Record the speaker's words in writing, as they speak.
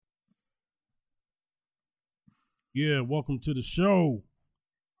Yeah, welcome to the show.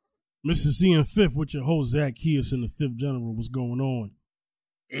 Mr. C and Fifth with your host, Zach Keas and the Fifth General. What's going on?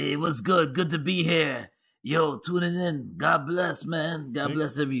 Hey, what's good? Good to be here. Yo, tuning in. God bless, man. God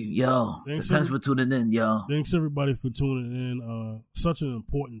bless thanks for tuning in, yo. Thanks everybody for tuning in. Such an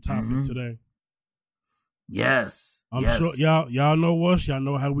important topic today. Yes. I'm sure y'all know us. Y'all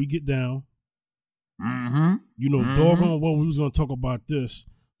know how we get down. You know, doggone what we was gonna talk about this.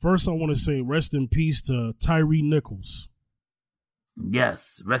 First, I want to say rest in peace to Tyree Nichols.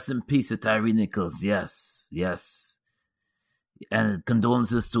 Yes, rest in peace to Tyree Nichols. Yes. And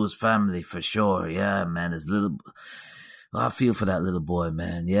condolences to his family for sure. Yeah, man. I feel for that little boy,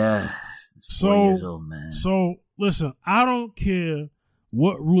 man. Yeah. 4 years old, man. So listen, I don't care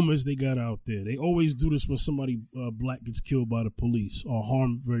what rumors they got out there. They always do this when somebody black gets killed by the police or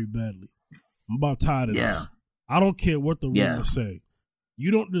harmed very badly. I'm about tired of this. I don't care what the rumors say. You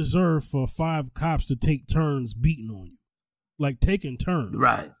don't deserve for 5 cops to take turns beating on you, like taking turns.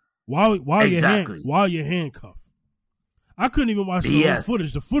 Right. While you're handcuffed. I couldn't even watch the whole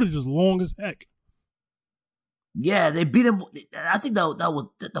footage. The footage is long as heck. Yeah, they beat him. I think that was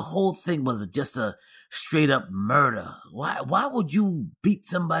the whole thing was just a straight up murder. Why would you beat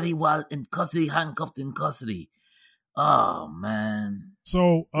somebody while in custody, handcuffed in custody? Oh man.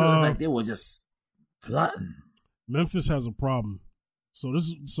 So it was like they were just plotting. Memphis has a problem. So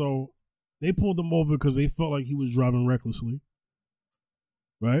they pulled him over because they felt like he was driving recklessly.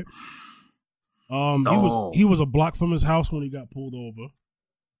 Right? He was a block from his house when he got pulled over.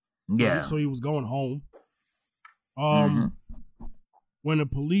 Yeah. So he was going home. When the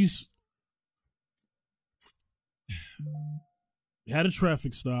police had a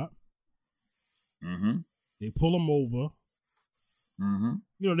traffic stop, they pull him over.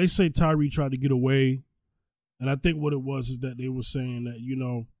 You know, they say Tyree tried to get away. And I think what it was is that they were saying that, you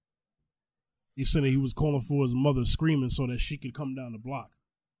know, he said that he was calling for his mother screaming so that she could come down the block.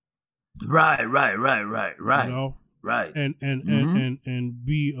 Right. You know? Right. And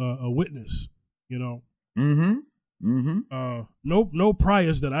be a witness, you know? No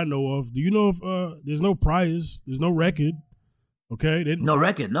priors that I know of. Do you know if there's no priors? There's no record. Okay? No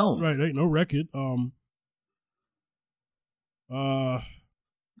record, no. Right, ain't no record.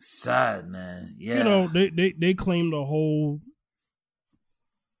 Sad, man. Yeah. You know, they claim the whole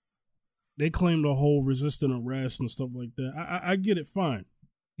resistant arrest and stuff like that. I get it, fine.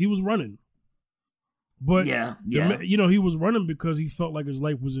 He was running. But you know, he was running because he felt like his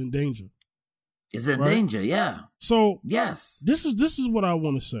life was in danger. It's in danger, yeah. So yes. This is what I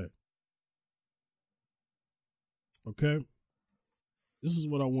want to say. Okay? This is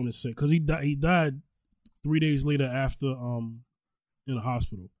what I want to say. Because he died 3 days later after in the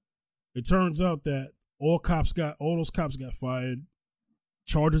hospital. It turns out that all those cops got fired.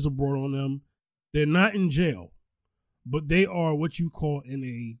 Charges are brought on them. They're not in jail, but they are what you call in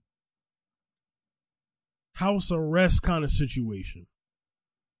a house arrest kind of situation.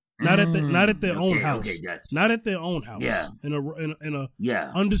 Not at their own house. Okay, gotcha. Not at their own house. Yeah. In a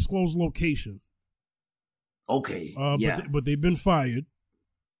undisclosed location. Okay. But they've been fired.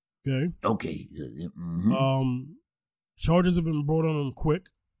 Okay. Okay. Charges have been brought on them quick.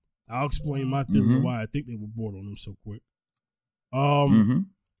 I'll explain my theory why I think they were brought on them so quick.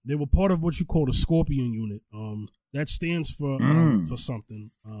 They were part of what you call the Scorpion Unit. That stands for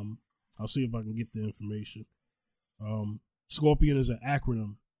something. I'll see if I can get the information. Scorpion is an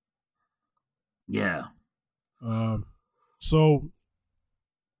acronym. Yeah. So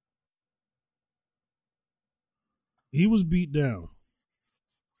he was beat down.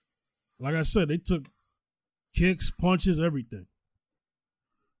 Like I said, they took kicks, punches, everything.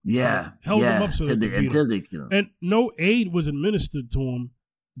 Yeah. Held him up so until they killed him. And no aid was administered to him.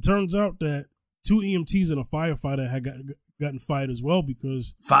 It turns out that 2 EMTs and a firefighter had gotten fired as well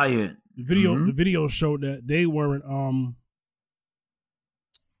because fired. The video showed that they weren't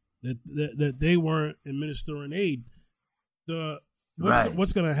that they weren't administering aid.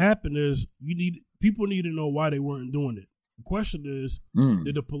 What's going to happen is people need to know why they weren't doing it. The question is,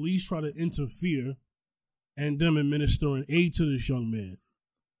 did the police try to interfere and them administering aid to this young man?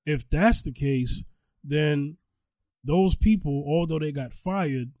 If that's the case, then those people, although they got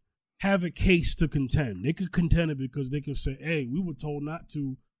fired, have a case to contend. They could contend it because they could say, hey, we were told not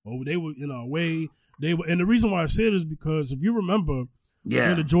to, or they were in our way. And the reason why I say it is because if you remember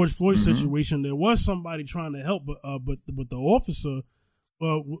in the George Floyd situation, there was somebody trying to help, but the officer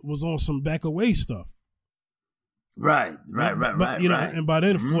was on some back away stuff. Right. You know, and by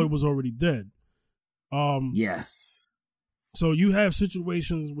then Floyd was already dead. Yes. So you have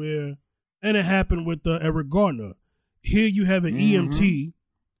situations where, and it happened with Eric Gardner. Here you have an EMT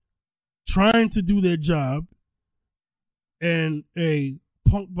trying to do their job, and a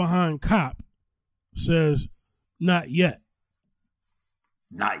punk behind cop says, "Not yet."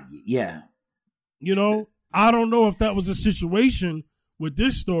 Yeah. You know, I don't know if that was a situation with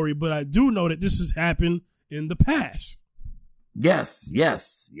this story, but I do know that this has happened in the past. Yes.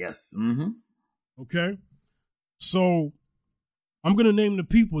 Mm-hmm. Okay? So I'm going to name the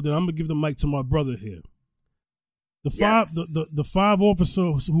people, then I'm going to give the mic to my brother here. The five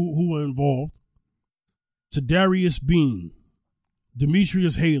officers who were involved: Tadarius Bean,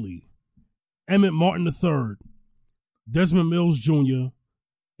 Demetrius Haley, Emmett Martin III, Desmond Mills Jr.,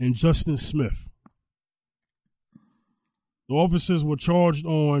 and Justin Smith. The officers were charged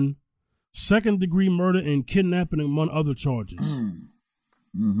on second-degree murder and kidnapping, among other charges.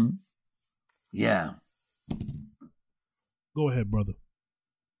 Mm-hmm. Yeah. Go ahead, brother.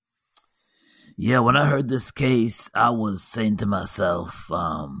 Yeah, when I heard this case, I was saying to myself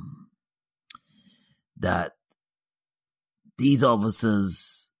that these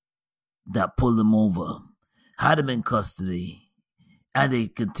officers that pulled him over had him in custody, and they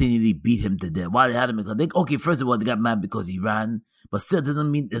continually beat him to death. Why they had him in custody? Okay, first of all, they got mad because he ran, but still doesn't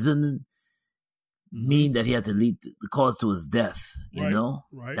mean that he had to lead the cause to his death. You know,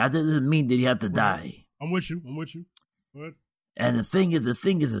 right? That doesn't mean that he had to die. I'm with you. Go ahead. And the thing is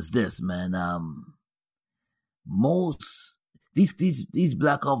this, man. Most these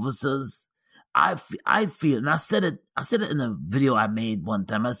black officers, I feel, and I said it in a video I made one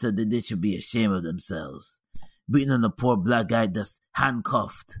time. I said that they should be ashamed of themselves, beating on a poor black guy that's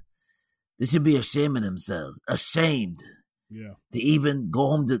handcuffed. They should be ashamed of themselves, ashamed. Yeah. To even go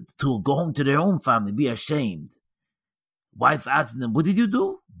home to go home to their own family, be ashamed. Wife asking them, "What did you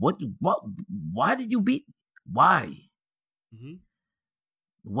do? What? Why did you beat? Why?" Mm-hmm.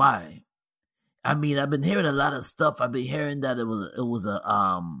 Why? I mean, I've been hearing a lot of stuff. I've been hearing that it was a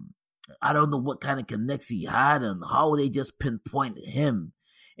I don't know what kind of connection he had and how they just pinpointed him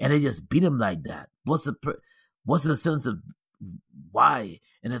and they just beat him like that. What's the sense of why?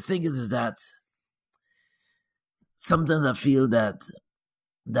 And the thing is that sometimes I feel that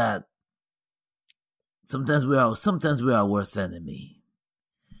sometimes we're our worst enemy.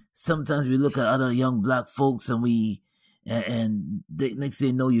 Sometimes we look at other young black folks and next thing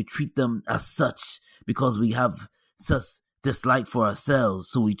you know, you treat them as such because we have such dislike for ourselves.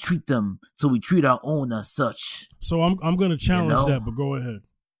 So we treat our own as such. So I'm going to challenge that, but go ahead.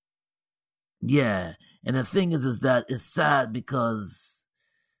 Yeah. And the thing is that it's sad because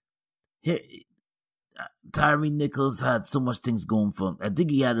Tyre Nichols had so much things going for him. I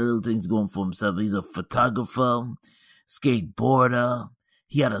think he had little things going for himself. He's a photographer, skateboarder.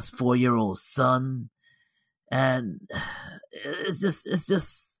 He had a 4-year-old son. And it's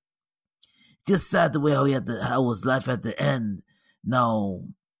just sad the way how his life at the end. No,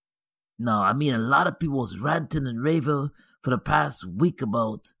 I mean, a lot of people was ranting and raving for the past week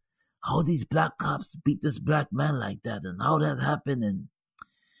about how these black cops beat this black man like that and how that happened and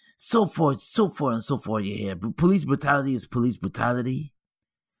so forth. You hear police brutality is police brutality.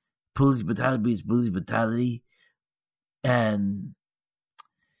 Police brutality is police brutality. And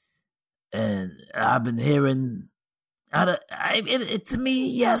I've been hearing, to me,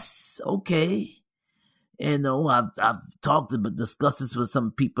 yes, okay. You know, I've discussed this with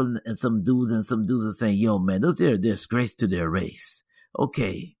some people and some dudes are saying, "Yo, man, those are a disgrace to their race."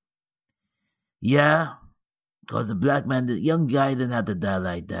 Okay, yeah, because the black man, the young guy, didn't have to die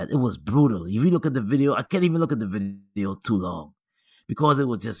like that. It was brutal. If you look at the video, I can't even look at the video too long because it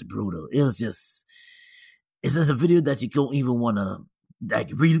was just brutal. It's just a video that you don't even want to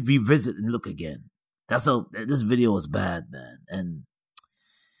revisit and look again. That's how this video was bad, man. And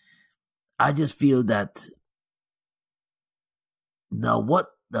I just feel that now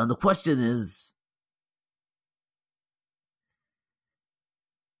the question is,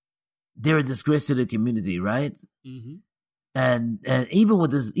 they're a disgrace to the community, right? Mm-hmm. And even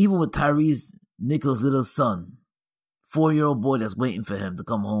with Tyre Nichols' little son, 4-year-old boy that's waiting for him to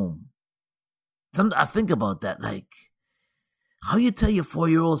come home. I think about that, like, how you tell your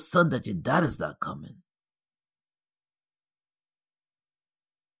 4-year-old son that your dad is not coming?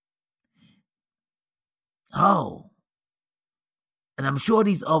 How? And I'm sure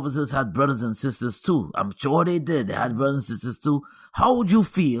these officers had brothers and sisters too. I'm sure they did. They had brothers and sisters too. How would you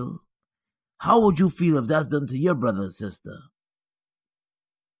feel? How would you feel if that's done to your brother and sister?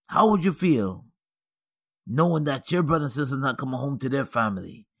 How would you feel knowing that your brother and sister not coming home to their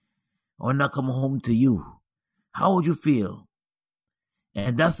family or not coming home to you? How would you feel?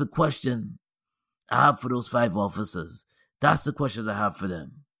 And that's the question I have for those 5 officers. That's the question I have for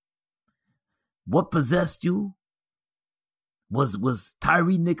them. What possessed you? Was Tyre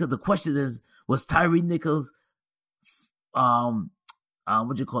Nichols, the question is, was Tyre Nichols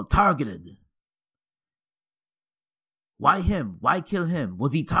targeted. Why him? Why kill him?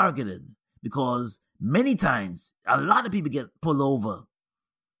 Was he targeted? Because many times, a lot of people get pulled over.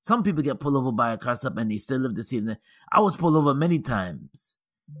 Some people get pulled over by a car stop and they still live to see it. I was pulled over many times.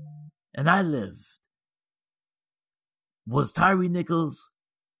 And I lived. Was Tyre Nichols,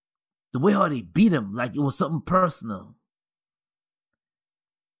 the way how they beat him, like it was something personal.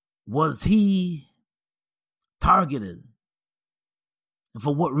 Was he targeted? And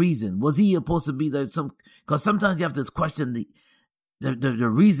for what reason? Was he supposed to be there? Because sometimes you have to question the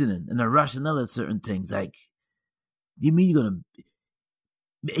reasoning and the rationale of certain things. Like, you mean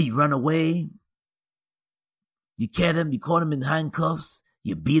you run away? You caught him in handcuffs,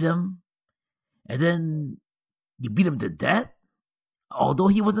 you beat him, and then you beat him to death? Although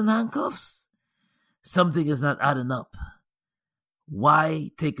he was in handcuffs? Something is not adding up.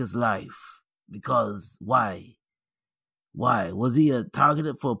 Why take his life? Because why? Why? Was he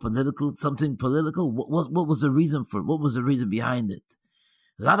targeted for something political? What was the reason for it? What was the reason behind it?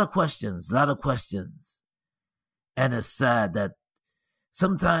 A lot of questions. And it's sad that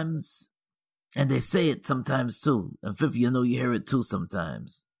sometimes, and they say it sometimes too, and 50, you hear it too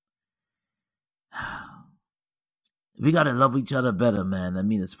sometimes. We gotta love each other better, man. I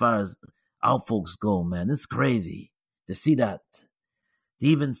mean, as far as our folks go, man, it's crazy to see that,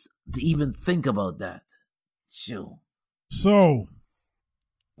 to even think about that. Sure. So,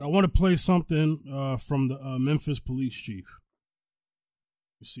 I want to play something from the Memphis police chief.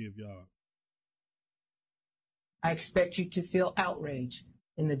 Let's see if y'all. I expect you to feel outrage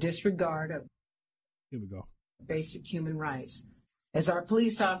in the disregard of Here we go. basic human rights, as our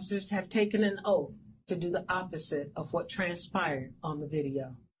police officers have taken an oath to do the opposite of what transpired on the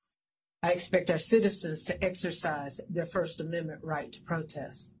video. I expect our citizens to exercise their First Amendment right to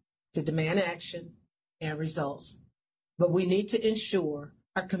protest, to demand action and results. But we need to ensure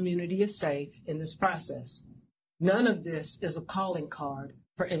our community is safe in this process. None of this is a calling card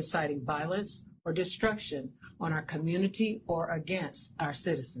for inciting violence or destruction on our community or against our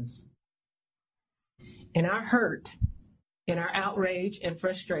citizens. In our hurt, in our outrage and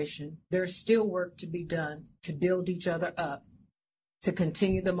frustration, there is still work to be done to build each other up, to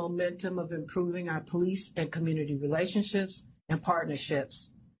continue the momentum of improving our police and community relationships and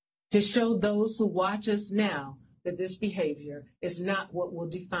partnerships, to show those who watch us now that this behavior is not what will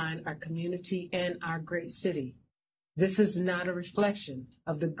define our community and our great city. This is not a reflection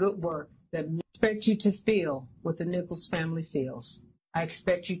of the good work that I expect you to feel what the Nichols family feels. I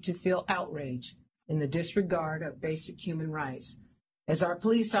expect you to feel outrage in the disregard of basic human rights, as our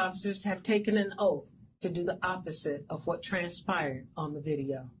police officers have taken an oath to do the opposite of what transpired on the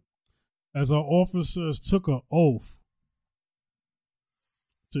video. As our officers took an oath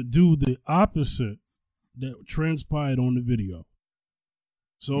to do the opposite that transpired on the video.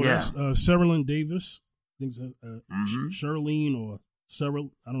 So that's Sherilyn Davis, I think Charlene or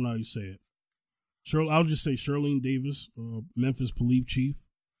Cheryl, I don't know how you say it. I'll just say Charlene Davis, Memphis police chief.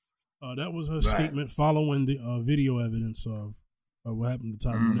 That was her statement following the video evidence of what happened to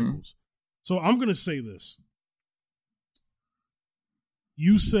Tyre Nichols. So I'm going to say this.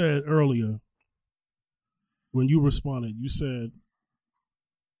 You said earlier, when you responded, you said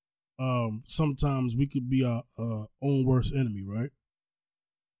sometimes we could be our own worst enemy, right?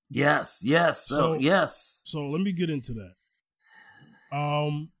 Yes. So let me get into that.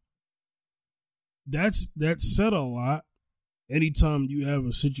 That's said a lot. Anytime you have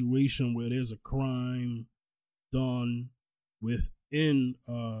a situation where there's a crime done within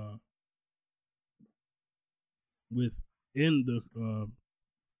the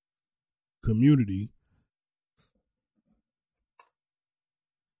community,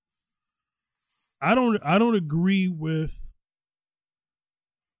 I don't agree with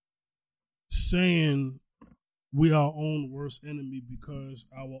saying we are our own worst enemy, because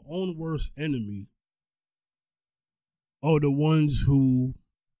our own worst enemy are the ones who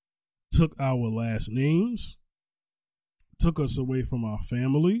took our last names, took us away from our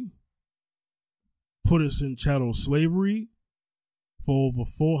family, put us in chattel slavery for over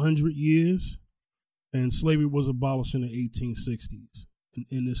 400 years, and slavery was abolished in the 1860s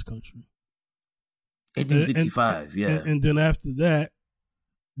in this country. 1865, And then after that,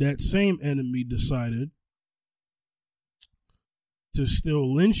 that same enemy decided to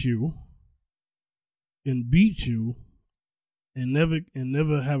still lynch you and beat you and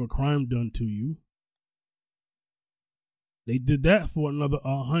never have a crime done to you. They did that for another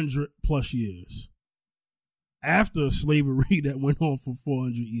 100+ years after slavery that went on for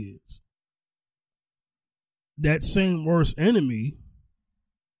 400 years. That same worst enemy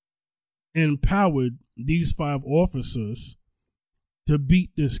empowered these 5 officers to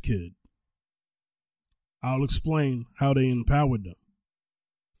beat this kid. I'll explain how they empowered them.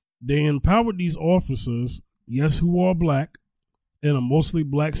 They empowered these officers, yes, who are black, in a mostly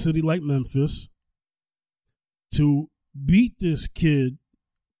black city like Memphis, to beat this kid,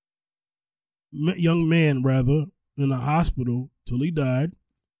 young man rather, in a hospital till he died,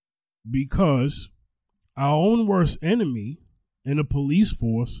 because our own worst enemy in the police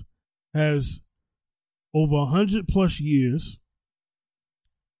force has over 100 plus years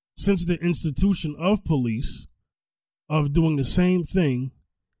since the institution of police of doing the same thing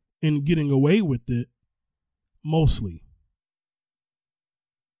and getting away with it mostly.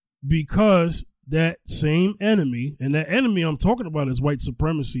 Because that same enemy, and that enemy I'm talking about is white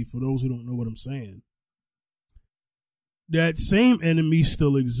supremacy for those who don't know what I'm saying. That same enemy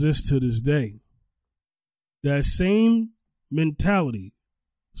still exists to this day. That same mentality,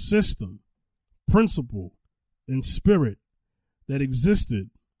 system, principle, and spirit that existed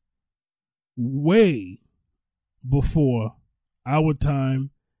way before our time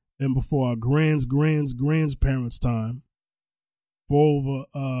and before our grandparents' time, for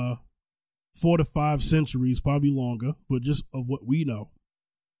over 4 to 5 centuries, probably longer, but just of what we know.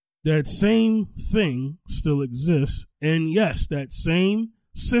 That same thing still exists, and yes, that same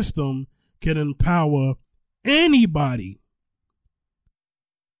system can empower anybody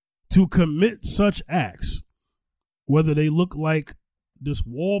to commit such acts, whether they look like this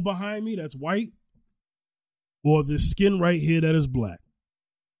wall behind me that's white or this skin right here that is black.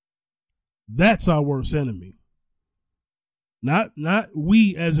 That's our worst enemy. Not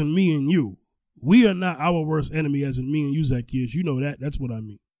we as in me and you. We are not our worst enemy as in me and you, Zacchaeus. You know that. That's what I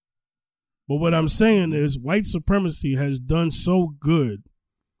mean. But what I'm saying is white supremacy has done so good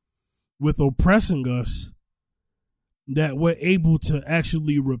with oppressing us that we're able to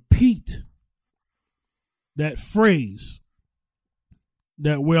actually repeat that phrase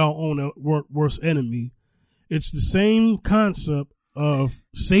that we're our own worst enemy. It's the same concept of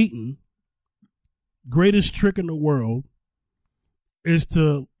Satan, greatest trick in the world, is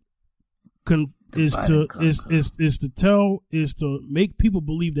to make people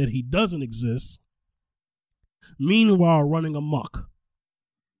believe that he doesn't exist, meanwhile running amok.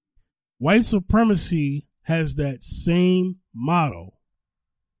 White supremacy has that same motto.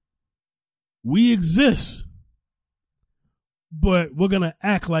 We exist, but we're going to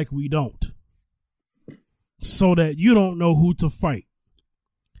act like we don't, so that you don't know who to fight.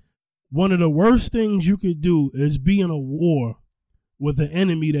 One of the worst things you could do is be in a war with an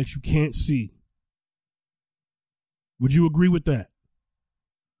enemy that you can't see. Would you agree with that?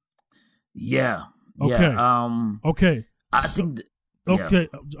 Yeah. Okay. Yeah. Okay. I think. Okay.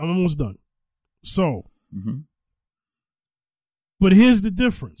 I'm almost done. So, but here's the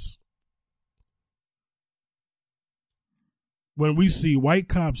difference. When we see white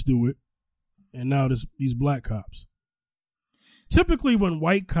cops do it, and now these black cops. Typically, when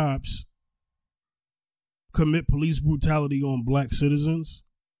white cops commit police brutality on black citizens,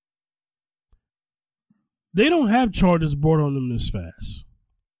 they don't have charges brought on them this fast.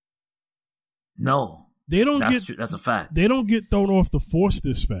 No, they don't. That's a fact. They don't get thrown off the force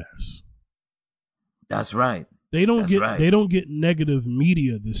this fast. That's right. They don't They don't get negative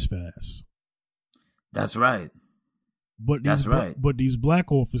media this fast. That's right. But these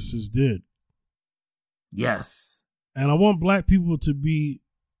black officers did. Yes. And I want black people to be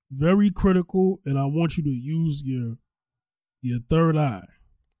very critical, and I want you to use your third eye.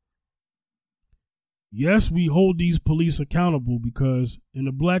 Yes, we hold these police accountable because in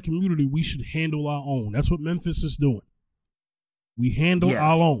the black community, we should handle our own. That's what Memphis is doing. We handle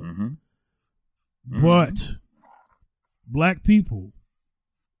our own. But black people,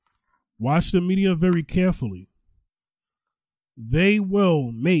 watch the media very carefully. They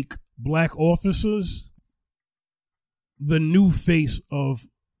will make black officers the new face of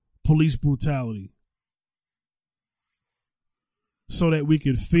police brutality so that we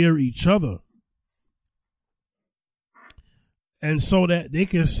could fear each other. And so that they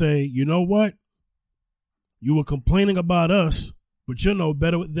can say, you know what? You were complaining about us, but you're no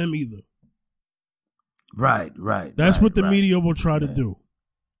better with them either. Right. That's what the media will try to do.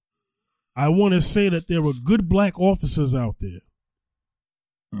 I want to say that there were good black officers out there.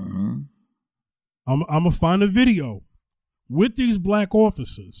 I'm going to find a video with these black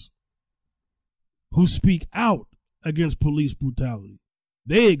officers who speak out against police brutality.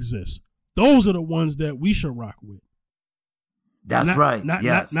 They exist. Those are the ones that we should rock with. That's right.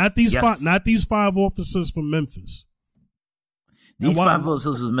 Not these 5 officers from Memphis. These 5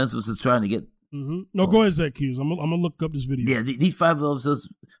 officers from Memphis is trying to get No, go ahead, Zacchaeus. I'm gonna look up this video. Yeah, these 5 officers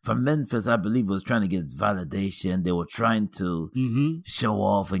from Memphis, I believe, was trying to get validation. They were trying to show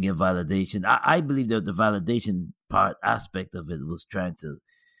off and get validation. I believe that the validation aspect of it was trying to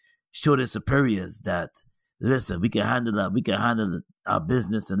show their superiors that, listen, we can handle that. We can handle our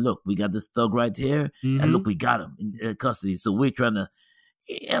business. And look, we got this thug right here. And look, we got him in custody. So we're trying to,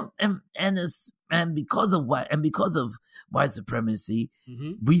 and because of white supremacy,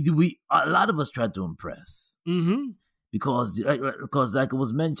 a lot of us tried to impress. Because like it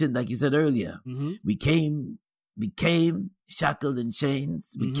was mentioned, like you said earlier, we came shackled in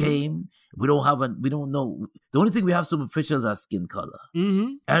chains. We don't know. The only thing we have superficial is our skin color.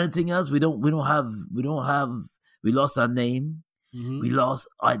 Anything else, we lost our name. We lost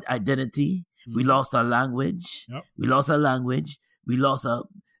our identity. We lost our language. We lost our language. We lost our,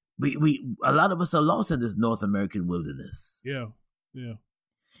 a lot of us are lost in this North American wilderness. Yeah.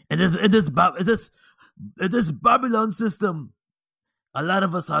 And this Babylon system, a lot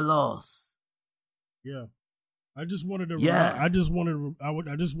of us are lost. Yeah. I just wanted to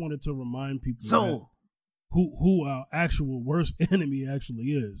remind people who our actual worst enemy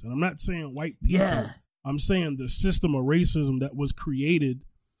actually is. And I'm not saying white people. Yeah. I'm saying the system of racism that was created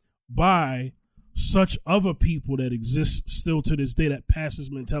by such other people that exist still to this day, that passes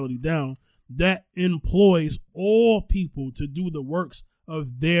mentality down, that employs all people to do the works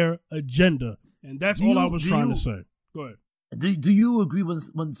of their agenda. And that's all I was trying to say. Go ahead. Do you agree when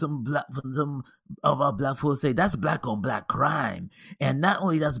some of our black folks say that's black on black crime? And not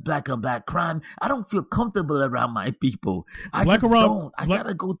only that's black on black crime, I don't feel comfortable around my people. I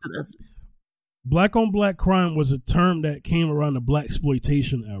gotta go to that. Black on black crime was a term that came around the black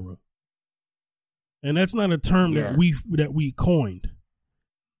exploitation era. And that's not a term that we coined.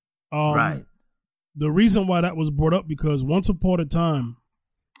 Right. The reason why that was brought up, because once upon a time,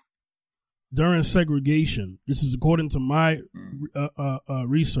 during segregation, this is according to my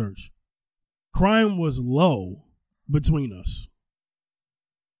research, crime was low between us.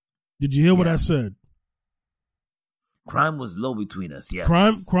 Did you hear what I said? Crime was low between us, yes.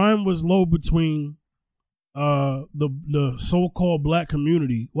 Crime was low between the so-called black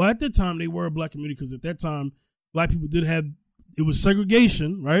community. Well, at that time, they were a black community because at that time, black people it was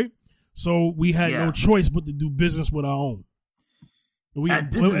segregation, right? So we had no choice but to do business with our own.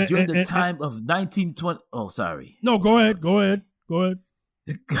 And this is during the time of 1920. Oh, sorry. No, go ahead. I'm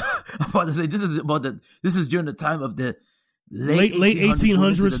about to say this is during the time of the late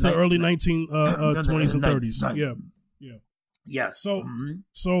 1800s to early 1920s and 30s. Yeah. Yes.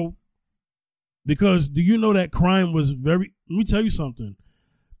 So because do you know that crime was let me tell you something.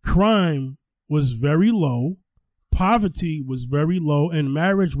 Crime was very low, poverty was very low, and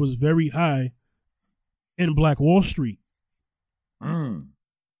marriage was very high in Black Wall Street.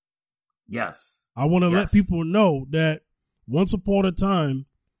 Yes. I want to let people know that once upon a time,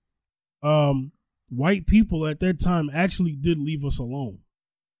 white people at that time actually did leave us alone.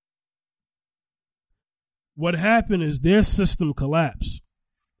 What happened is their system collapsed.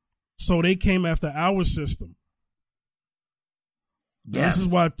 So they came after our system. Yes. This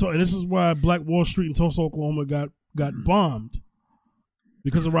is why Black Wall Street in Tulsa, Oklahoma got bombed.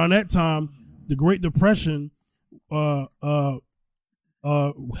 Because around that time, the Great Depression,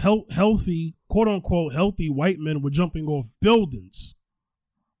 healthy, quote unquote, healthy white men were jumping off buildings.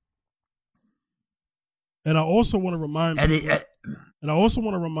 And I also want to remind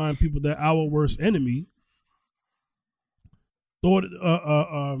people that our worst enemy thought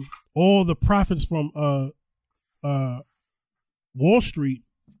all the profits from Wall Street,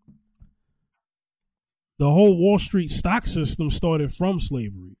 the whole Wall Street stock system started from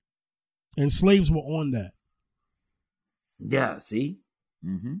slavery, and slaves were on that. Yeah, see?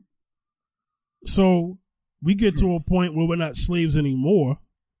 Mm-hmm. So we get to a point where we're not slaves anymore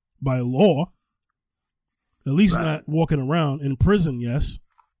by law, at least not walking around in prison, yes,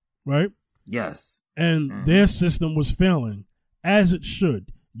 right? Yes. And their system was failing, as it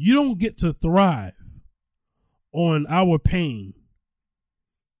should. You don't get to thrive on our pain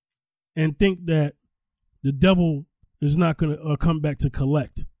and think that the devil is not going to come back to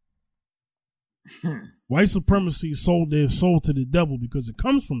collect. White supremacy sold their soul to the devil because it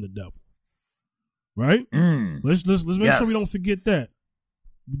comes from the devil, right? Let's make sure we don't forget that.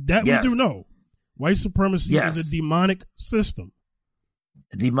 We do know. White supremacy is a demonic system,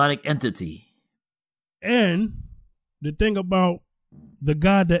 a demonic entity. And the thing about the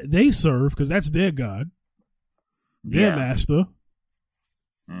God that they serve, because that's their God, their master,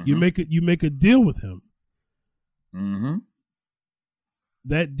 you make a deal with him. Mm-hmm.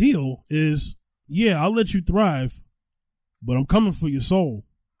 That deal is, I'll let you thrive, but I'm coming for your soul.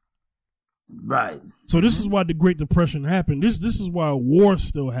 Right. So this is why the Great Depression happened. This is why war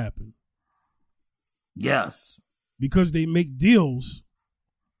still happened. Yes. Because they make deals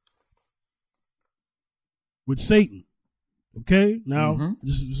with Satan. Okay? Now,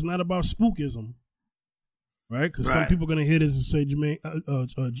 this is not about spookism. Right? Because some people are going to hear this and say, Jermaine,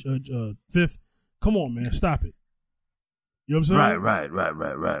 Fifth, come on, man, stop it. You know what I'm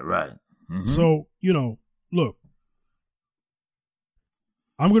saying? Right. So, look,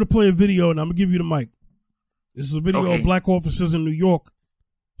 I'm going to play a video and I'm going to give you the mic. This is a video of black officers in New York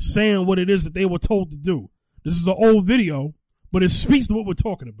saying what it is that they were told to do. This is an old video, but it speaks to what we're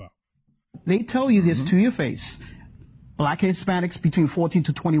talking about. They tell you this to your face. Black Hispanics between 14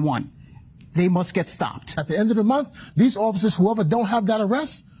 to 21. They must get stopped. At the end of the month, these officers, whoever don't have that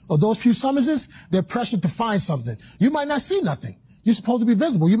arrest or those few summonses, they're pressured to find something. You might not see nothing. You're supposed to be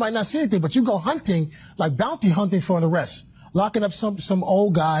visible. You might not see anything, but you go hunting, like bounty hunting for an arrest. Locking up some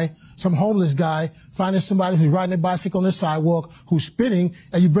old guy, some homeless guy, finding somebody who's riding a bicycle on the sidewalk, who's spitting,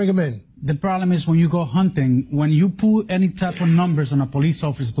 and you bring him in. The problem is when you go hunting, when you put any type of numbers on a police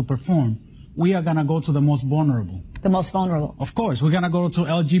officer to perform, we are going to go to the most vulnerable. The most vulnerable. Of course. We're going to go to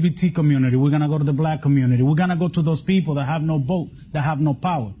LGBT community. We're going to go to the black community. We're going to go to those people that have no vote, that have no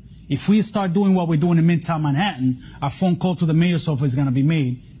power. If we start doing what we're doing in Midtown Manhattan, a phone call to the mayor's office is going to be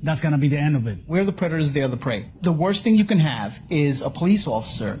made. That's going to be the end of it. We're the predators, they're the prey. The worst thing you can have is a police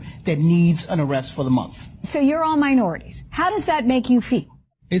officer that needs an arrest for the month. So you're all minorities. How does that make you feel?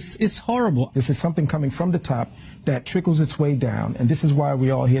 It's horrible. This is something coming from the top that trickles its way down, and this is why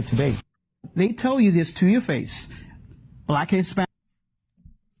we're all here today. They tell you this to your face. Black Hispanic.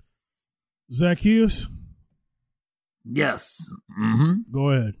 Zacchaeus? Yes. Go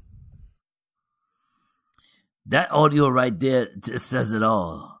ahead. That audio right there just says it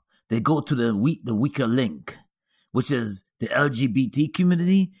all. They go to the weaker link, which is the LGBT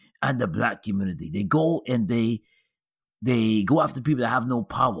community and the black community. They go and they go after people that have no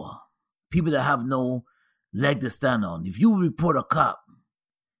power, people that have no leg to stand on. If you report a cop,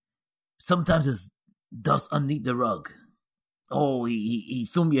 sometimes it's dust underneath the rug. Oh, he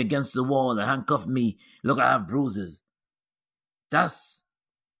threw me against the wall and handcuffed me. Look, I have bruises. You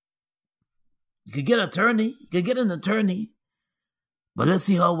could get an attorney. But let's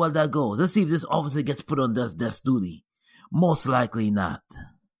see how well that goes. Let's see if this officer gets put on desk duty. Most likely not.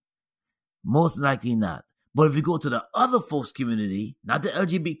 But if you go to the other folks community, not the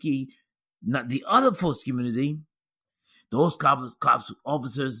LGBT, not the other folks community, those cops,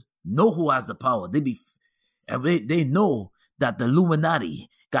 officers know who has the power. They know that the Illuminati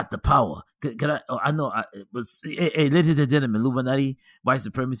got the power. I know. Ladies and gentlemen, Illuminati, white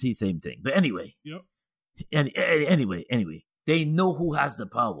supremacy, same thing. But anyway. Yep. Anyway, they know who has the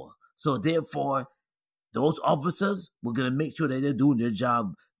power. So therefore, those officers were gonna make sure that they're doing their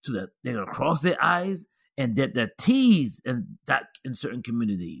job. They're gonna cross their eyes and that they're teased in certain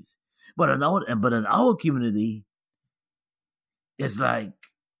communities. But in our community, it's like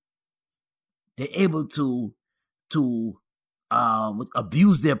they're able to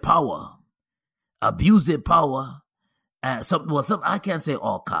abuse their power. And some I can't say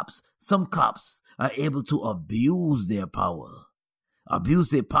all cops. Some cops are able to abuse their power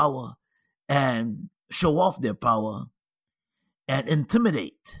and show off their power and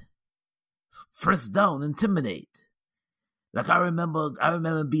intimidate. Frisk down, intimidate. Like I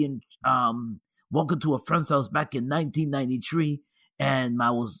remember being walking to a friend's house back in 1993, and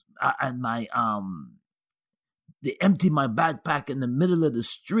they emptied my backpack in the middle of the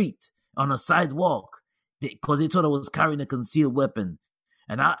street on a sidewalk because they thought I was carrying a concealed weapon.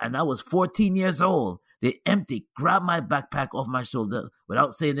 And I was 14 years old. They grabbed my backpack off my shoulder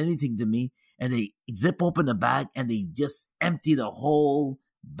without saying anything to me, and they zip open the bag and they just empty the whole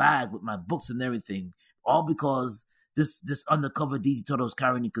bag with my books and everything, all because this undercover DD thought I was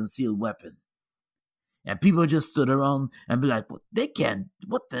carrying a concealed weapon. And people just stood around and be like, well, they can't,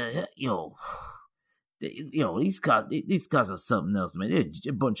 what the hell, these guys are something else, man. They're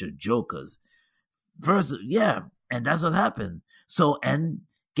a bunch of jokers. First, yeah, and that's what happened. So, and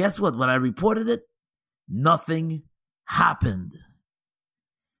guess what? When I reported it, nothing happened.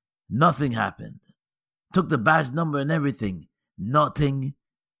 Nothing happened. Took the badge number and everything. Nothing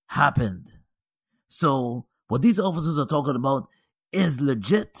happened. So, what these officers are talking about is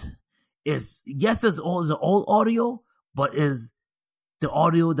legit. It's all the old audio, but is the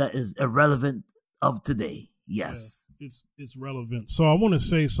audio that is irrelevant of today. Yes. Yeah, it's relevant. So I want to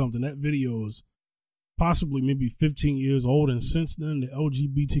say something. That video is possibly maybe 15 years old, and since then the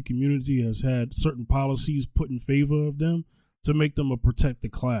LGBT community has had certain policies put in favor of them to make them a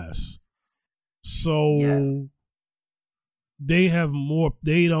protected class. So they have more.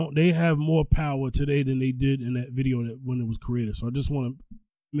 They have more power today than they did in that video that when it was created. So I just want to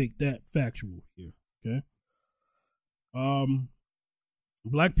make that factual here. Okay.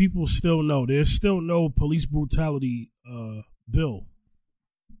 Black people still know there's still no police brutality bill.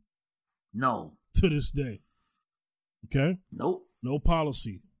 No. To this day. Okay? Nope. No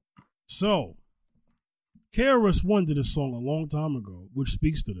policy. So, KRS-One did a song a long time ago, which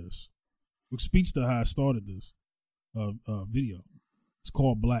speaks to this. Which speaks to how I started this video. It's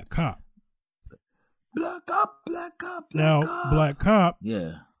called Black Cop. Black Cop, Black Cop, Black now, Cop. Black Cop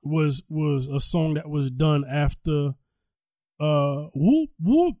yeah. was a song that was done after whoop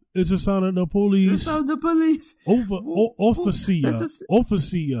whoop is the sound of the police. The sound of the police. Overseer.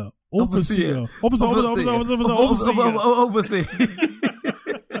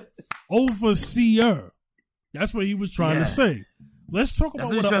 That's what he was trying to say. Let's talk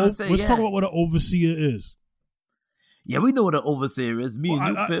about what an overseer is. Yeah, we know what an overseer is. Me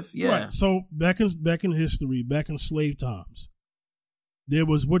and you, Fifth. Yeah. Right. So back in history, back in slave times, there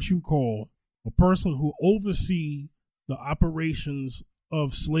was what you call a person who oversee the operations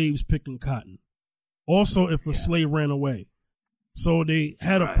of slaves picking cotton. Also, if a slave ran away. So they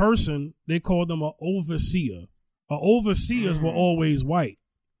had a person, they called them an overseer. Overseers were always white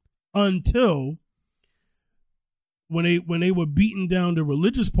until when they were beating down the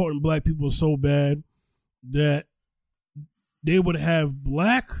religious part in black people so bad that they would have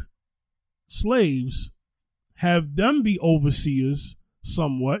black slaves, have them be overseers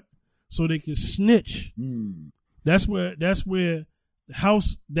somewhat so they could snitch. That's where the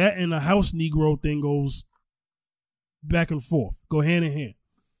house, that and the house Negro thing goes back and forth, go hand in hand.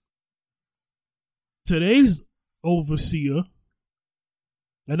 Today's overseer,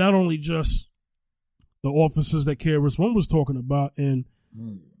 and not only just the officers that KRS-One was talking about in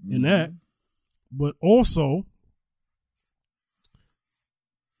that, but also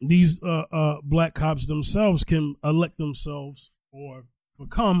these black cops themselves can elect themselves or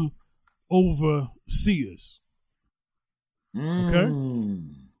become overseers. Okay?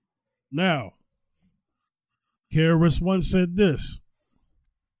 Now, KRS-One said this.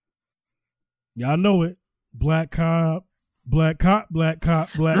 Y'all know it. Black cop, black cop, black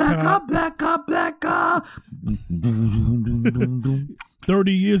cop, black cop. Black cop, black cop.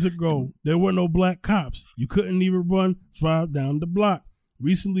 30 years ago, there were no black cops. You couldn't even drive down the block.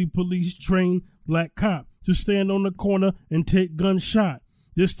 Recently, police trained black cop to stand on the corner and take gunshot.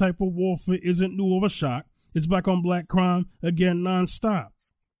 This type of warfare isn't new or a shock. It's black on black crime again nonstop.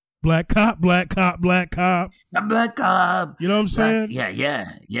 Black cop, black cop, black cop. A black cop. You know what I'm saying? Yeah.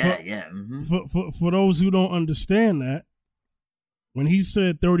 For those who don't understand that, when he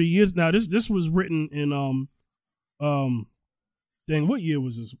said 30 years, now this was written in dang, what year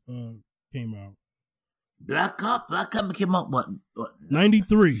was this came out? Black cop came out what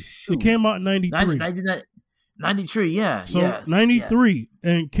 93. It came out in 93. 93, yeah. So 93,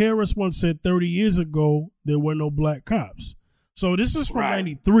 and KRS-One said 30 years ago there were no black cops. So this is from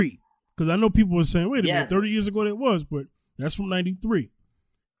 93, because I know people were saying, wait a minute, 30 years ago there was, but that's from 93.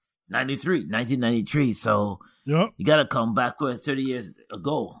 1993. So you got to come backwards 30 years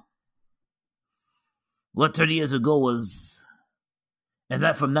ago. What 30 years ago was, and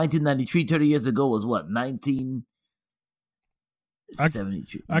that from 1993, 30 years ago was what,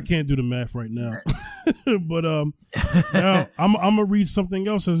 1973? I can't do the math right now. But now I'm going to read something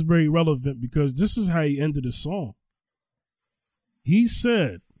else that's very relevant, because this is how he ended the song. He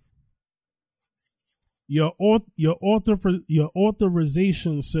said, your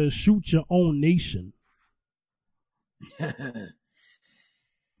authorization says shoot your own nation.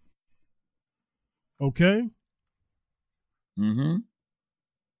 Okay? Mm-hmm.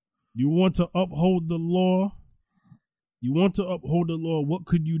 You want to uphold the law? You want to uphold the law, what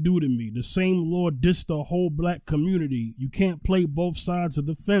could you do to me? The same law dissed the whole black community. You can't play both sides of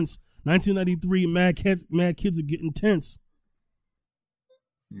the fence. 1993, mad kids are getting tense.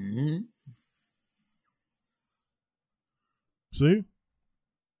 Mm-hmm. See?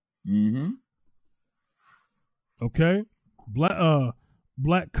 Mm-hmm. Okay?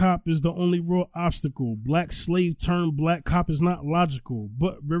 Black cop is the only real obstacle. Black slave turned black cop is not logical,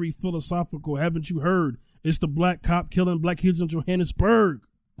 but very philosophical. Haven't you heard? It's the black cop killing black kids in Johannesburg.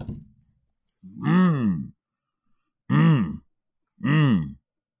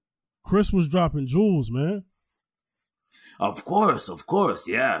 Chris was dropping jewels, man. Of course,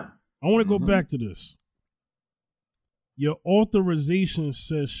 yeah. I want to go back to this. Your authorization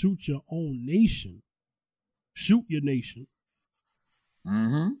says shoot your own nation. Shoot your nation.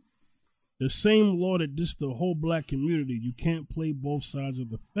 Mm-hmm. The same law that dissed the whole black community. You can't play both sides of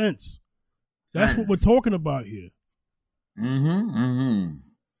the fence. That's what we're talking about here.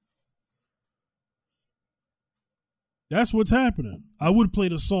 That's what's happening. I would play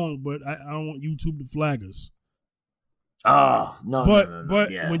the song, but I don't want YouTube to flag us. Oh, no,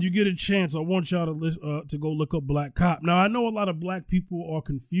 But when you get a chance, I want y'all to go look up Black Cop. Now, I know a lot of black people are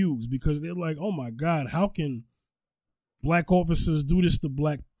confused because they're like, oh, my God, how can black officers do this to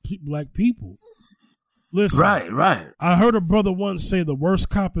black people? Listen. Right. I heard a brother once say the worst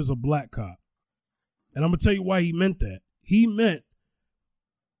cop is a black cop. And I'm going to tell you why he meant that. He meant,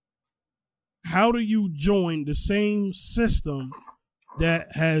 how do you join the same system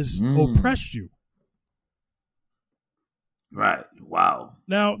that has oppressed you? Right. Wow.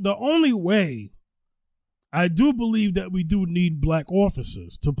 Now, the only way, I do believe that we do need black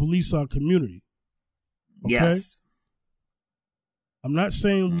officers to police our community. Okay? Yes. I'm not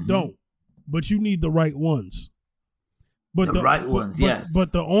saying we don't, but you need the right ones. But the right ones, yes.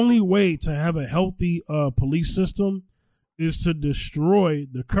 But the only way to have a healthy police system is to destroy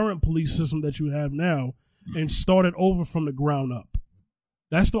the current police system that you have now and start it over from the ground up.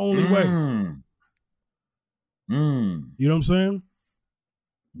 That's the only way. You know what I'm saying?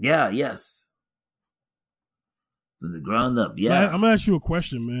 Yeah, yes. From the ground up, yeah. I'm gonna ask you a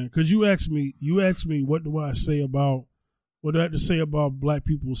question, man, because you asked me what do I say about what do I have to say about black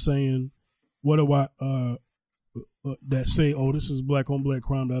people saying what do I that say, oh, this is black on black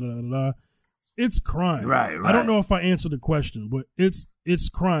crime, da da da da. It's crime. Right. I don't know if I answered the question, but it's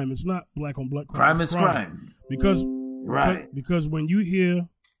crime. It's not black on black crime. Crime is crime. Because because when you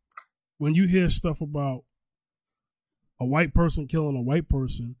hear stuff about a white person killing a white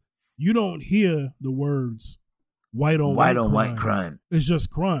person, you don't hear the words white on white crime. It's just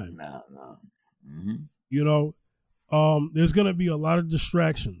crime. No. You know, there's going to be a lot of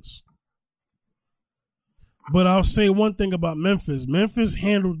distractions. But I'll say one thing about Memphis. Memphis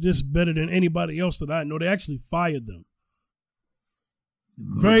handled this better than anybody else that I know. They actually fired them.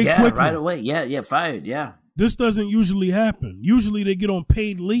 Very quickly. Right away. Yeah, fired, yeah. This doesn't usually happen. Usually they get on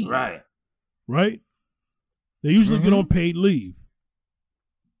paid leave. Right? They usually get on paid leave.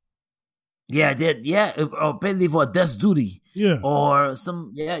 Yeah, or paid leave or desk duty. Yeah. Or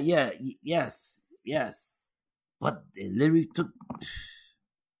some, yes. But they literally took...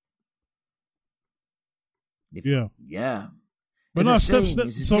 Yeah. But no, step. So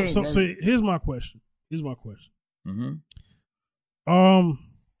here's my question.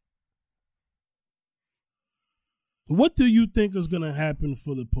 What do you think is going to happen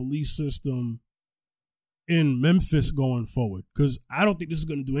for the police system in Memphis going forward? Because I don't think this is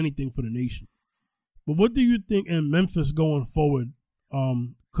going to do anything for the nation. But what do you think in Memphis going forward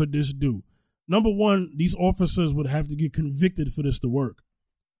could this do? Number one, these officers would have to get convicted for this to work.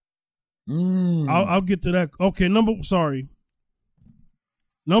 I'll get to that. Okay, number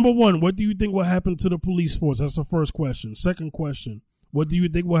one, what do you think will happen to the police force? That's the first question. Second question, what do you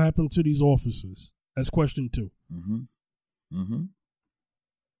think will happen to these officers? That's question 2.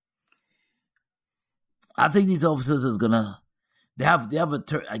 I think these officers is gonna. They have a.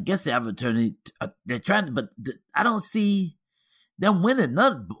 I guess they have attorney. They're trying to, but I don't see them winning.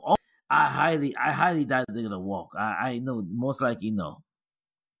 I highly doubt they're gonna walk. I know most likely no.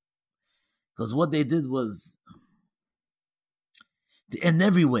 Because what they did was, in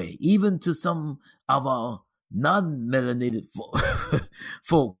every way, even to some of our non-melanated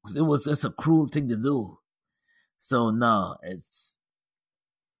folks, it's a cruel thing to do. So no,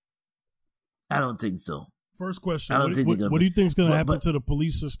 I don't think so. First question: What do you think is going to happen to the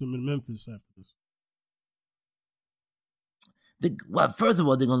police system in Memphis after this? First of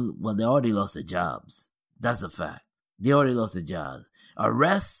all, they already lost their jobs. That's a fact. They already lost their jobs.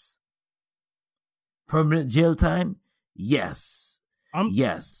 Arrests. Permanent jail time? Yes.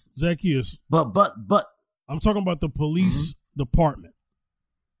 Yes. Zacchaeus. But I'm talking about the police department.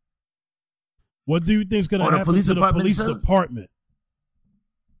 What do you think is going to happen to the police department?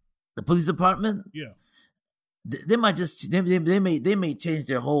 The police department? Yeah. They might just they may change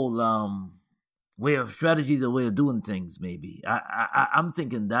their whole way of strategies or way of doing things. Maybe I'm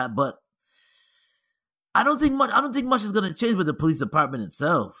thinking that, but I don't think much is going to change with the police department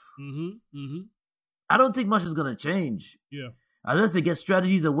itself. I don't think much is going to change. Yeah. Unless they get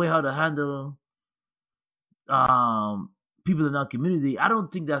strategies of way how to handle people in our community. I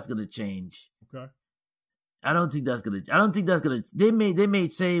don't think that's going to change. Okay. I don't think that's going to. They may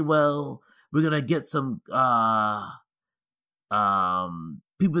say, well, we're going to get some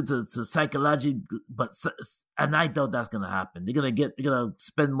people to psychologically, and I doubt that's going to happen. They're going to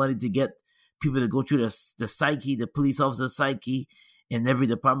spend money to get people to go through the psyche, the police officer psyche in every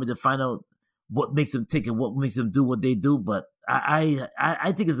department to find out what makes them tick and what makes them do what they do. But I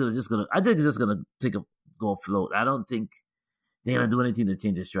think it's just gonna go afloat. I don't think they're gonna do anything to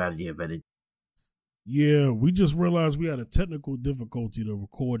change the strategy of it. Yeah, we just realized we had a technical difficulty. The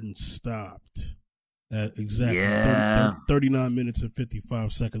recording stopped at exactly 39 minutes and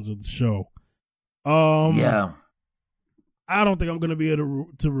 55 seconds of the show. Yeah. I don't think I'm going to be able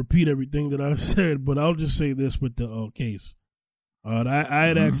to repeat everything that I said, but I'll just say this with the case. I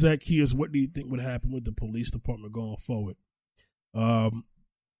had asked Zacchaeus, what do you think would happen with the police department going forward? And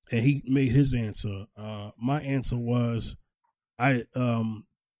he made his answer. My answer was, I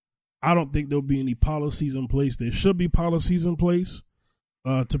don't think there'll be any policies in place. There should be policies in place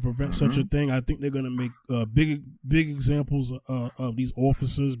to prevent such a thing. I think they're going to make big examples of these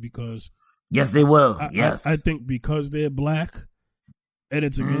officers because yes, they will. I think because they're black and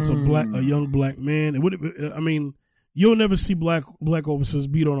it's against a young black man. You'll never see black officers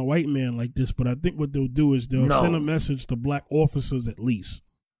beat on a white man like this. But I think what they'll do is they'll send a message to black officers at least,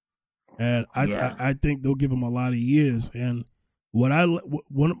 and I think they'll give them a lot of years. And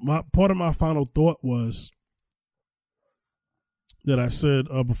part of my final thought was that I said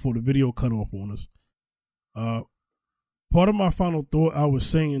before the video cut off on us. Part of my final thought, I was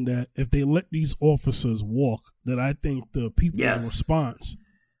saying that if they let these officers walk, that I think the people's response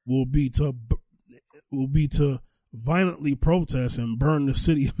will be to violently protest and burn the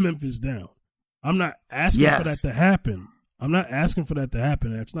city of Memphis down. I'm not asking for that to happen.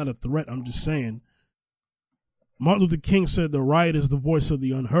 That's not a threat. I'm just saying. Martin Luther King said the riot is the voice of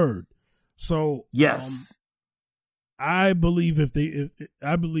the unheard. So I believe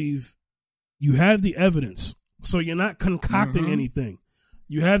I believe you have the evidence. So you're not concocting anything.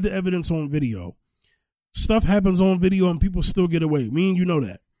 You have the evidence on video. Stuff happens on video and people still get away. Me and you know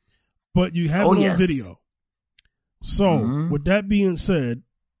that. But you have it on video. So with that being said,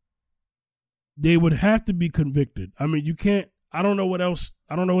 they would have to be convicted. I mean, you can't, I don't know what else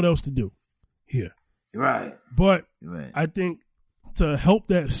to do here. Right. But I think to help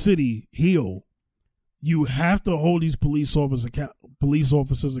that city heal, you have to hold these police officers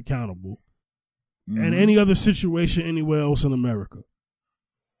accountable. And any other situation anywhere else in America.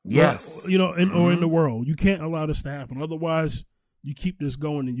 Yes. Or in the world. You can't allow this to happen. Otherwise, you keep this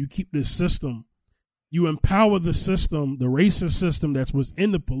going and you keep this system. You empower the system, the racist system that's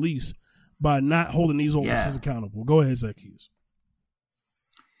within the police by not holding these officers accountable. Go ahead, Zacchaeus.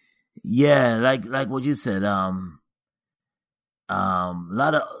 Yeah, like what you said. A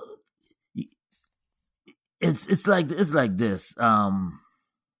lot of it's like this.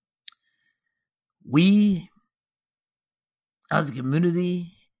 We, as a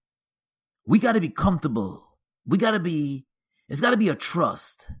community, we got to be comfortable. It's got to be a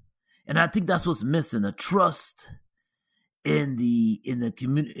trust. And I think that's what's missing, a trust in the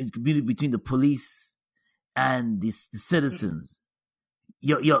community between the police and the citizens.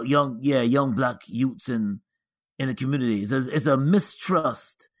 Young black youths in the community. It's a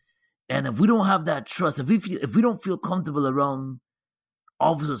mistrust. And if we don't have that trust, if we don't feel comfortable around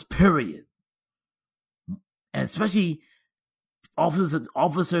officers, period, and especially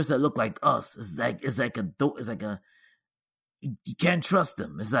officers that look like us, it's like you can't trust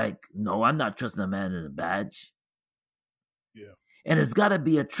them. It's like, no, I'm not trusting a man in a badge. Yeah. And it's got to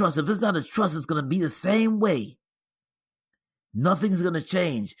be a trust. If it's not a trust, it's going to be the same way. Nothing's going to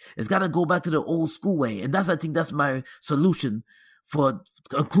change. It's got to go back to the old school way. And I think that's my solution for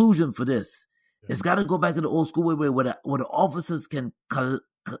conclusion for this. Yeah. It's got to go back to the old school way where the officers can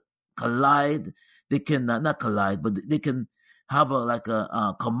collide. They can not collide, but they can have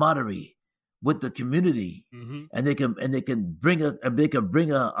a camaraderie with the community, and they can bring a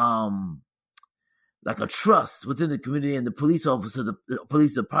like a trust within the community and the police officer, the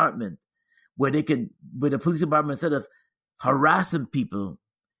police department, where the police department, instead of harassing people,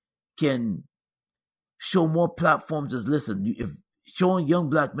 can show more platforms as listen. If showing young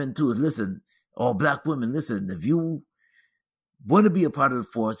black men too is listen, or black women, listen, if you want to be a part of the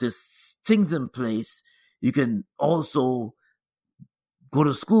force, there's things in place. You can also go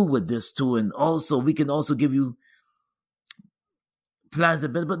to school with this too, and also we can also give you plans.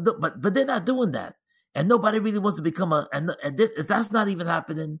 But they're not doing that, and nobody really wants to become that's not even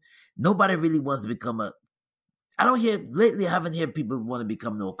happening. Nobody really wants to become a. I haven't heard people want to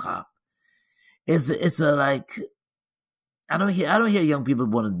become no cop. I don't hear young people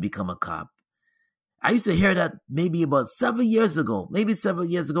want to become a cop. I used to hear that maybe about 7 years ago, maybe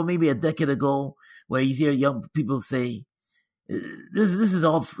a decade ago, where you hear young people say, "This is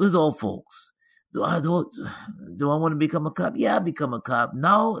all folks. Do I want to become a cop? Yeah, I become a cop."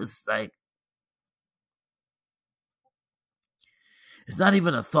 No, it's like it's not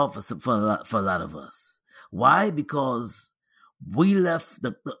even a thought for a lot of us. Why? Because we left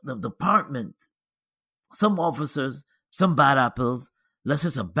the department some officers, some bad apples, left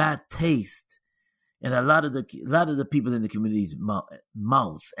just a bad taste in a lot of the people in the community's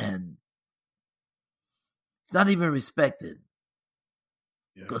mouth, and it's not even respected.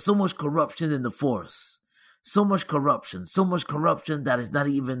 Because so much corruption in the force, so much corruption that it's not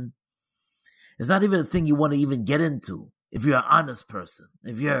even a thing you want to even get into. If you're an honest person,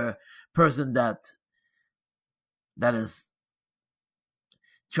 if you're a person that is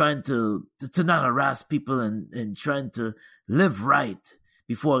trying to not harass people and trying to live right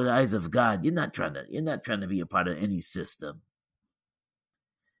before the eyes of God, you're not trying to be a part of any system.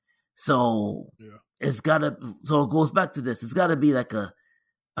 So it goes back to this. It's gotta be like a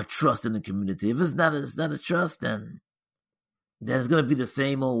trust in the community. If it's not a trust, then it's gonna be the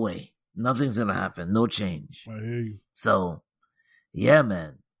same old way. Nothing's gonna happen. No change. I hear you. So, yeah,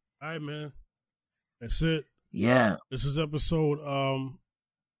 man. All right, man. That's it. Yeah. This is episode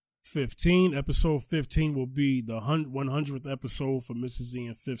 15. Episode 15 will be the 100th episode for Mrs.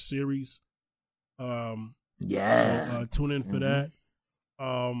 Ian 5th series. So tune in for that.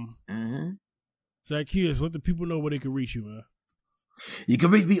 Zacchaeus, let the people know where they can reach you, man. You can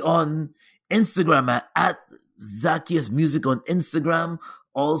reach me on Instagram at Zacchaeus Music on Instagram.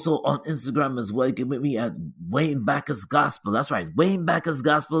 Also on Instagram as well. You can meet me at Wayne Backus Gospel. That's right, Wayne Backus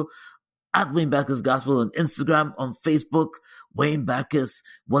Gospel. At Wayne Backus Gospel on Instagram. On Facebook, Wayne Backus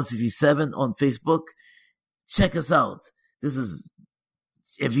 167 on Facebook. Check us out.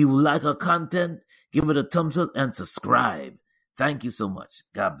 If you like our content, give it a thumbs up and subscribe. Thank you so much.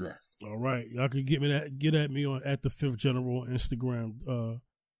 God bless. All right. Y'all can get at me on at the 5th General, Instagram,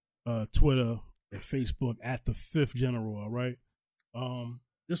 Twitter, and Facebook at the 5th General. All right.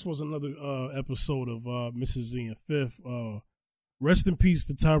 This was another episode of Mrs. Ian 5th. Rest in peace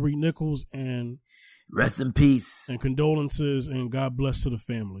to Tyre Nichols, and rest in peace and condolences, and God bless to the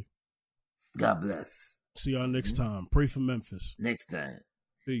family. God bless. See y'all next time. Pray for Memphis. Next time.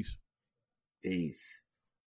 Peace. Peace.